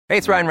Hey,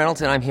 it's Ryan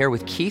Reynolds, and I'm here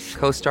with Keith,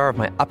 co-star of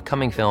my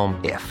upcoming film,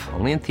 If,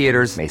 only in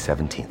theaters May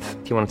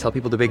 17th. Do you want to tell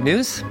people the big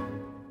news?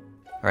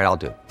 All right, I'll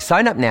do it.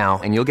 Sign up now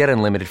and you'll get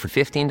unlimited for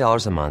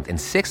 $15 a month and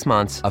 6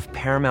 months of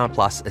Paramount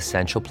Plus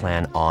Essential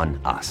Plan on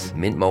us.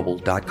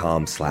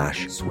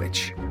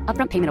 MintMobile.com/switch.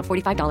 Upfront payment of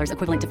 $45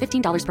 equivalent to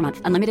 $15 per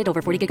month. Unlimited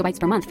over 40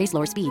 gigabytes per month. Face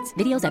lower speeds.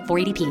 Videos at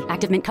 480p.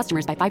 Active Mint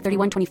customers by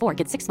 531.24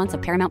 get 6 months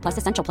of Paramount Plus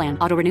Essential Plan.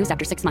 Auto renews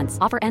after 6 months.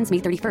 Offer ends May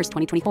 31st,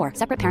 2024.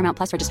 Separate Paramount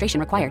Plus registration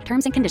required.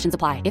 Terms and conditions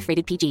apply if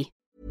rated PG.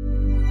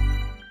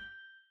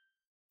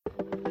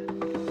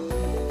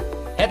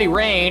 Heavy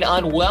rain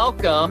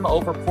unwelcome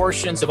over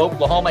portions of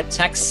Oklahoma,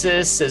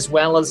 Texas, as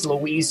well as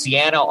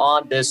Louisiana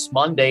on this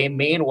Monday.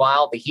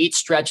 Meanwhile, the heat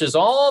stretches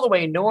all the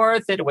way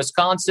north into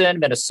Wisconsin,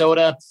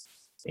 Minnesota,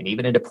 and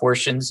even into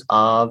portions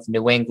of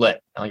New England.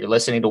 Now you're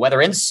listening to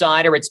Weather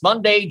Insider. It's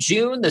Monday,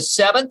 June the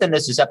 7th, and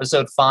this is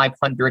episode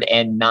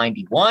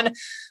 591.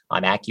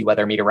 I'm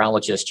AccuWeather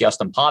meteorologist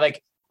Justin Povick.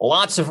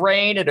 Lots of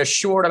rain in a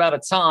short amount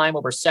of time,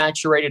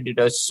 oversaturated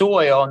into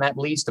soil, and that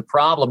leads to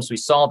problems. We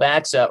saw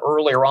that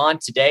earlier on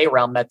today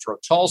around Metro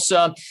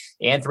Tulsa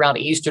and throughout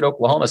eastern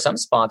Oklahoma. Some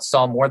spots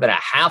saw more than a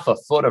half a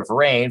foot of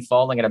rain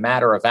falling in a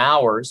matter of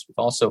hours. We've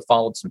also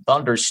followed some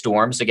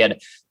thunderstorms, again,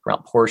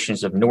 throughout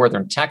portions of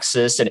northern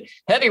Texas. And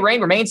heavy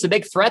rain remains a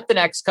big threat the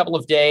next couple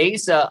of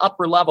days.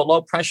 Upper level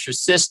low pressure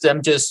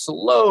system just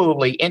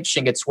slowly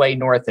inching its way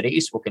north and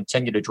east will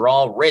continue to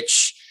draw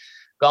rich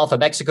Gulf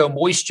of Mexico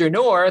moisture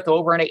north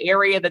over an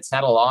area that's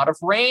had a lot of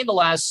rain the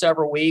last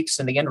several weeks,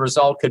 and the end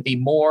result could be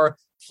more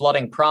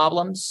flooding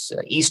problems.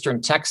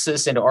 Eastern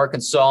Texas into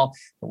Arkansas,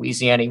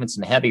 Louisiana, even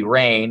some heavy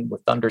rain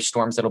with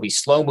thunderstorms that'll be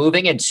slow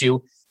moving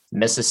into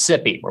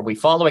Mississippi. We'll be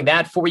following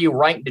that for you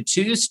right into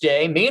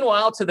Tuesday.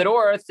 Meanwhile, to the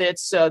north,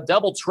 it's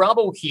double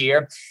trouble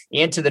here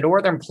into the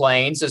northern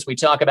plains as we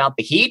talk about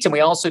the heat, and we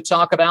also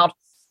talk about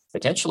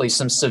potentially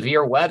some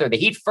severe weather. The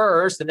heat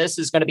first, and this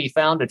is going to be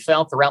found and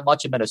felt throughout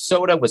much of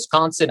Minnesota,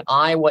 Wisconsin,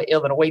 Iowa,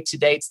 Illinois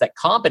today. It's that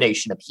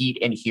combination of heat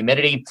and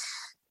humidity. In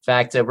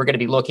fact, we're going to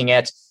be looking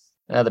at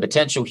the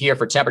potential here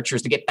for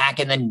temperatures to get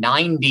back in the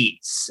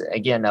 90s.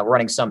 Again,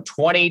 running some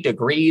 20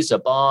 degrees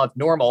above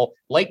normal.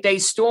 Late day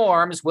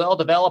storms will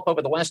develop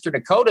over the western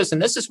Dakotas, and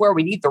this is where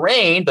we need the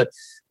rain, but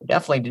we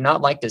definitely do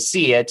not like to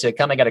see it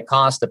coming at a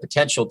cost of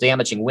potential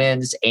damaging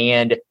winds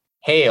and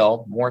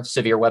hail. More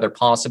severe weather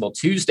possible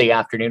Tuesday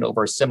afternoon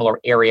over a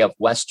similar area of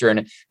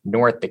western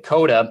North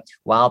Dakota.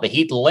 While the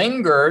heat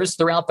lingers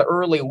throughout the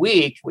early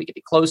week, we could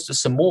be close to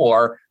some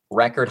more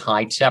record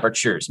high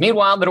temperatures.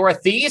 Meanwhile, in the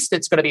Northeast,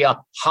 it's going to be a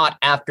hot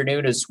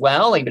afternoon as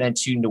well, even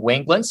into New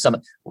England. Some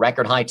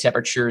record high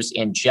temperatures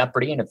in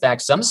jeopardy. And in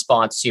fact, some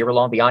spots here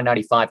along the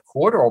I-95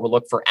 corridor will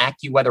look for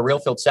AccuWeather real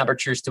field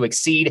temperatures to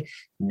exceed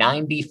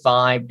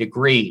 95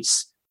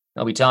 degrees.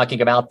 I'll be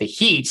talking about the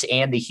heat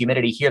and the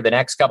humidity here the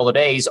next couple of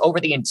days. Over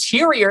the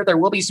interior, there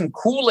will be some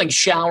cooling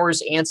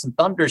showers and some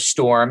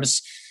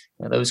thunderstorms.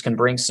 Now, those can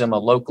bring some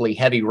locally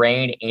heavy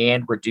rain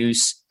and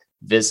reduce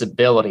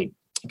visibility.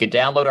 You can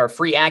download our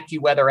free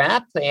AccuWeather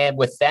app, and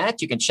with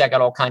that, you can check out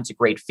all kinds of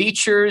great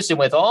features. And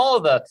with all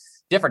of the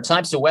different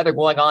types of weather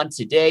going on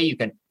today, you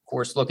can, of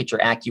course, look at your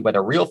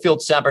AccuWeather real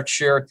field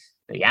temperature,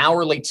 the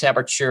hourly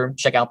temperature,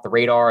 check out the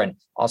radar, and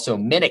also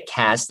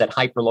MinuteCast, that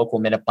hyperlocal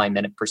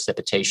minute-by-minute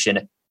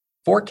precipitation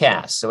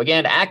forecast. So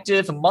again,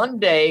 active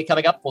Monday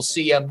coming up. We'll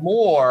see you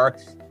more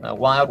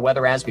wild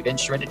weather as we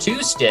venture into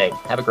Tuesday.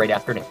 Have a great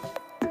afternoon.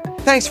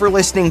 Thanks for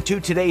listening to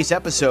today's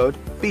episode.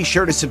 Be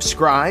sure to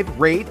subscribe,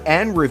 rate,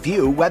 and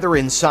review Weather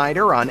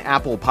Insider on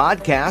Apple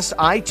Podcasts,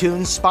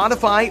 iTunes,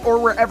 Spotify, or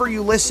wherever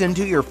you listen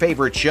to your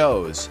favorite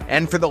shows.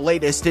 And for the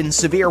latest in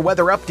severe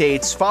weather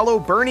updates, follow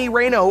Bernie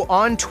Rayno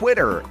on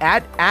Twitter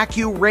at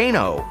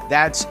AccuRayno.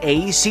 That's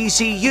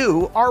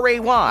AccuRayno.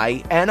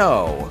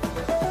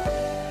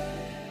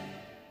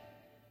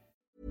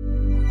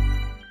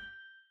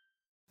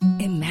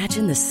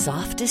 Imagine the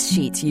softest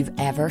sheets you've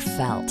ever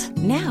felt.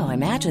 Now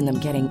imagine them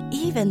getting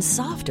even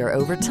softer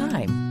over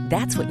time.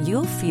 That's what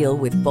you'll feel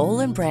with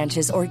Boll &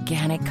 Branch's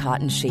organic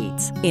cotton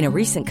sheets. In a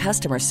recent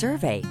customer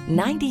survey,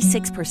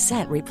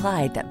 96%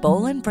 replied that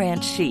Boll &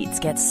 Branch sheets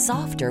get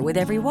softer with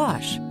every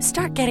wash.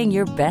 Start getting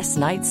your best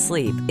night's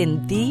sleep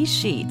in these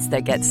sheets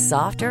that get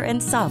softer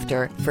and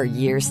softer for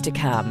years to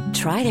come.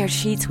 Try their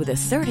sheets with a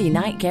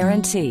 30-night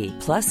guarantee.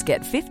 Plus,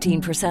 get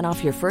 15%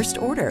 off your first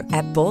order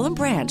at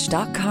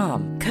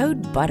bollandbranch.com.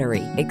 Code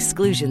BUTTERY.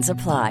 Exclusions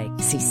apply.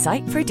 See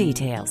site for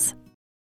details.